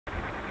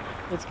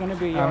It's gonna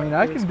be. I mean,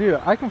 I can do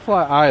it. I can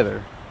fly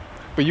either,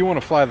 but you want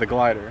to fly the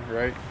glider,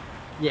 right?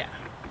 Yeah.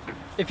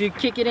 If you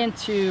kick it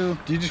into.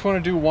 Do you just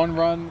want to do one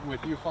run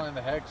with you flying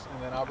the Hex,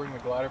 and then I'll bring the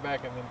glider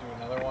back, and then do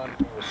another one,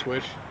 and we'll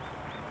switch?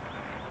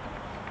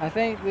 I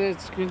think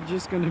it's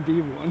just gonna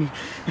be one.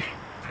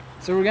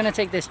 So we're gonna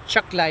take this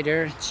chuck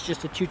glider. It's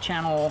just a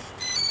 2-channel,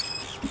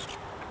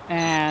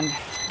 and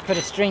put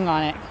a string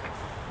on it.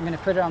 I'm gonna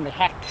put it on the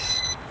Hex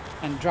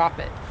and drop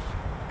it.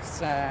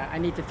 Cause I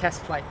need to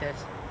test fly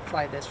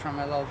this from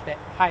a little bit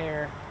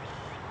higher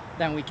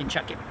than we can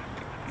chuck it.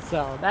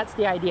 So that's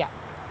the idea.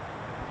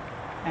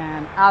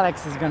 And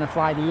Alex is gonna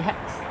fly the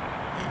Hex.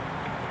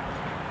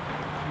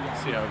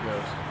 See how it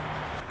goes.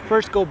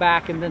 First go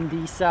back and then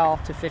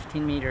decel to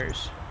 15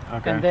 meters.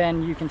 Okay. And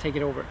then you can take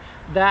it over.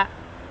 That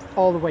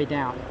all the way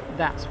down,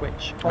 that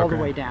switch, all the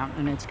way down,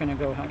 and it's gonna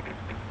go home.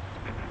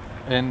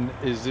 And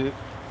is the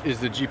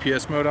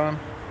GPS mode on?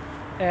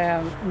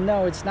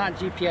 No, it's not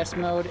GPS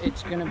mode.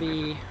 It's gonna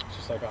be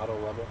Just like auto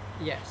level?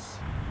 yes.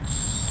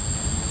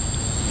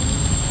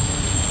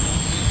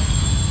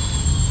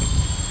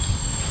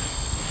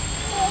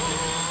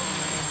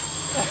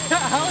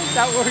 How is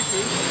that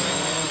working?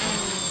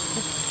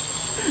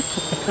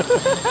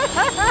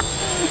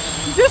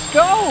 Just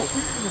go!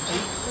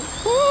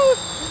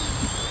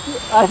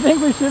 I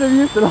think we should have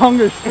used a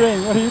longer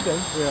string. What do you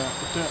think? Yeah,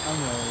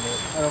 I'm rolling it.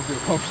 I don't feel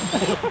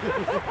comfortable.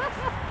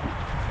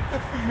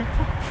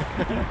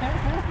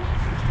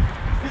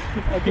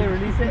 Okay,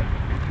 release it.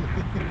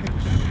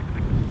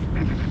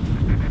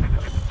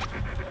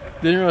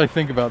 Didn't really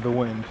think about the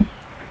wind.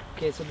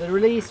 Okay, so the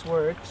release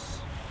works.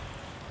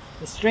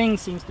 The string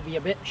seems to be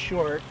a bit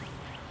short,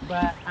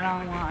 but I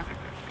don't want.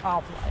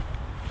 I'll fly.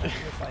 We'll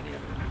fly the other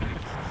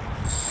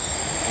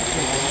one.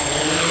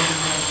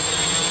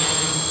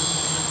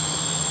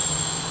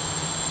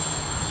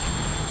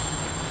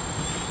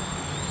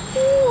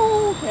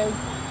 Ooh, okay.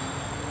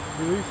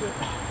 Release it.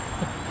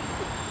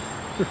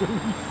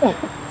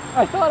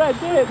 I thought I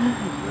did.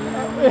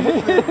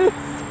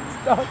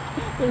 Stop.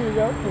 There you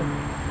go. Oh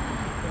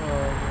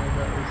man,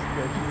 that was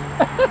sketchy.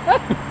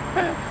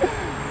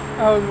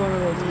 That was one of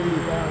those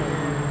really bad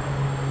ones.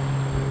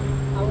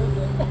 How was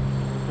it?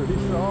 Pretty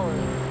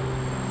solid.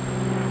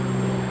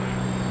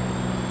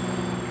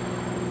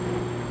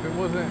 If it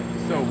wasn't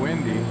so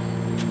windy.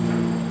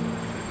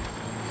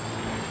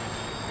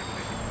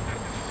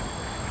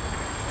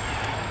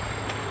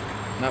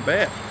 Not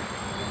bad.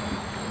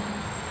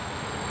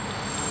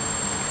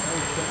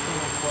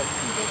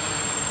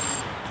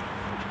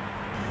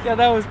 Yeah,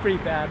 that was pretty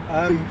bad.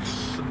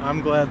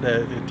 I'm glad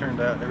that it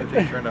turned out.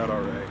 Everything turned out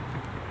all right.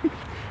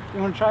 You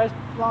want to try a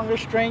longer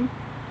string?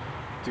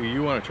 Do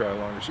you want to try a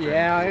longer string?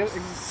 Yeah.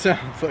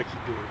 Sounds like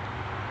you do.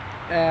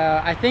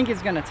 I think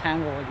it's gonna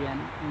tangle again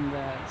in the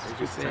It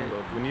just stupid-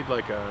 tangled. We need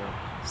like a.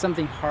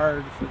 something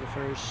hard for the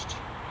first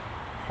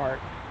part.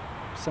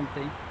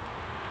 Something.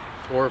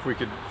 Or if we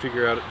could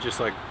figure out just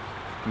like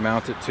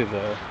mount it to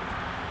the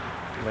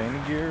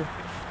landing gear.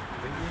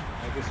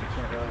 I guess you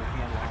can't really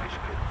hand launch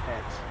the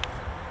Hex,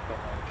 but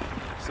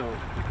like so.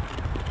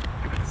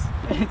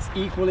 It's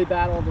equally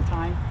bad all the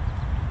time.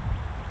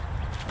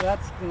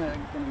 That's gonna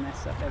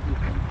mess up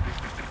everything.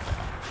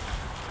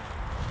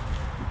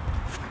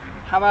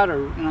 How about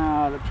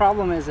the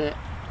problem is it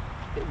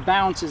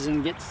bounces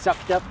and gets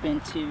sucked up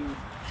into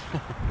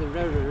the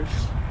rotors.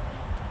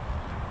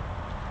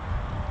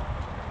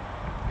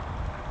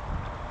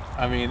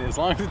 I mean, as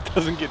long as it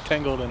doesn't get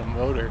tangled in a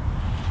motor,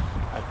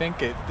 I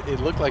think it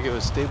looked like it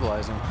was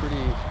stabilizing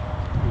pretty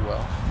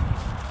well.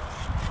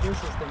 This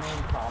is the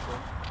main problem.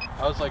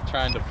 I was like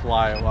trying to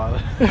fly while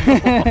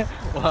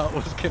while it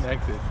was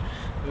connected.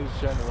 I was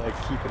trying to like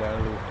keep it out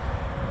of the.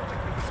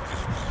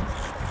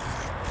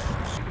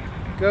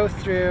 Go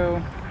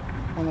through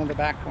one of the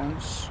back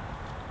ones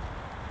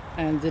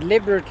and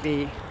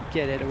deliberately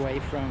get it away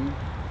from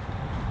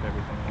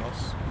Everything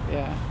else.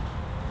 yeah.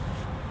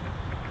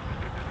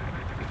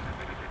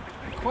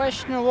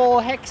 Questionable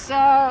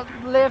hexa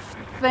lift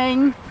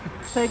thing.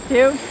 Take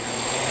 2.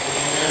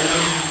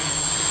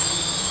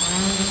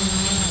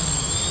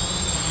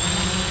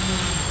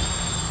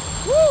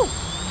 Woo!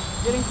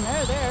 Getting some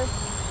air there.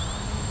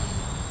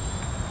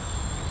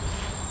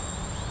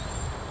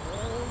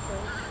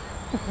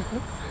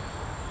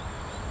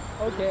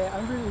 Okay,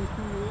 I'm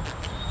releasing you.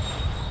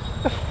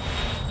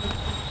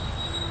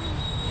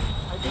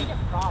 I think it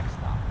prop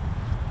stopped.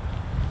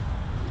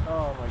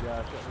 Oh my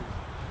gosh, that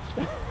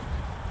was.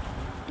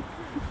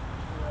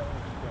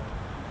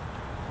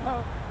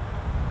 Oh.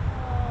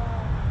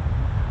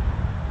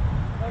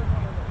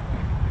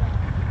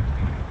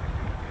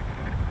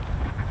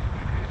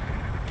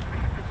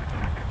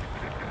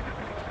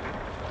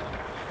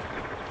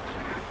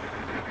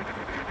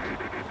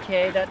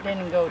 Okay, that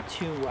didn't go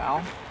too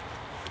well.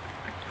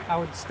 I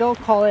would still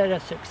call it a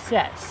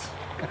success,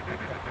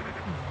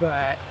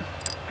 but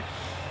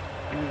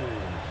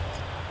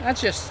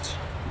that's just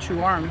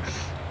 2 arms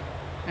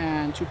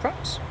and 2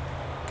 props.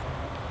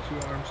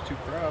 2 arms, 2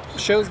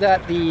 props. Shows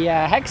that the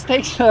Hex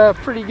takes a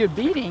pretty good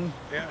beating.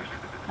 Yeah.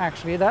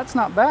 Actually, that's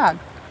not bad.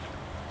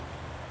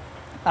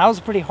 That was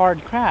a pretty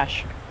hard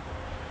crash.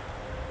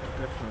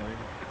 Definitely.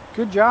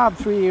 Good job,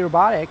 3D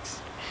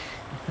Robotics.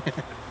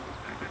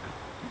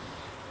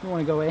 You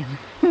want to go in?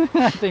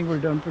 I think we're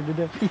done for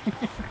today.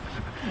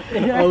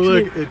 Oh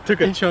look, it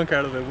took a chunk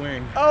out of the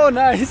wing. Oh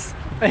nice!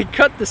 They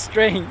cut the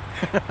string.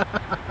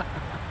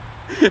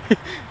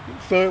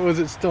 So was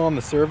it still on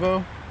the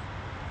servo?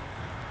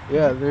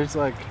 Yeah, there's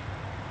like,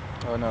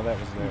 oh no, that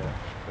was there.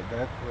 But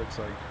that looks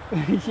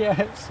like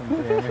Yeah. some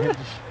damage.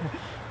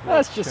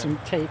 That's just some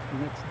tape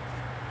and it's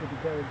good to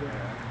go again.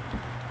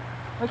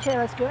 Yeah. Okay,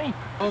 let's go in.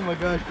 Oh my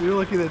gosh, you're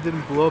lucky that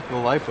didn't blow up the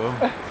lipo.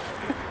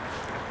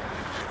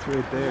 It's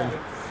right there.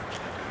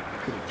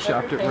 Could have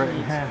chopped it right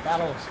in half.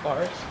 Battle of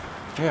scars.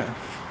 Yeah.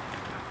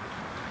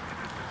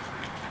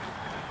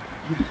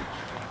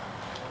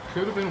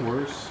 Could have been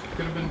worse.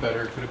 Could have been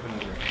better. Could have been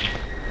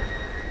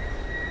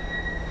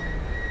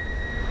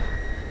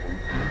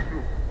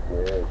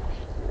worse.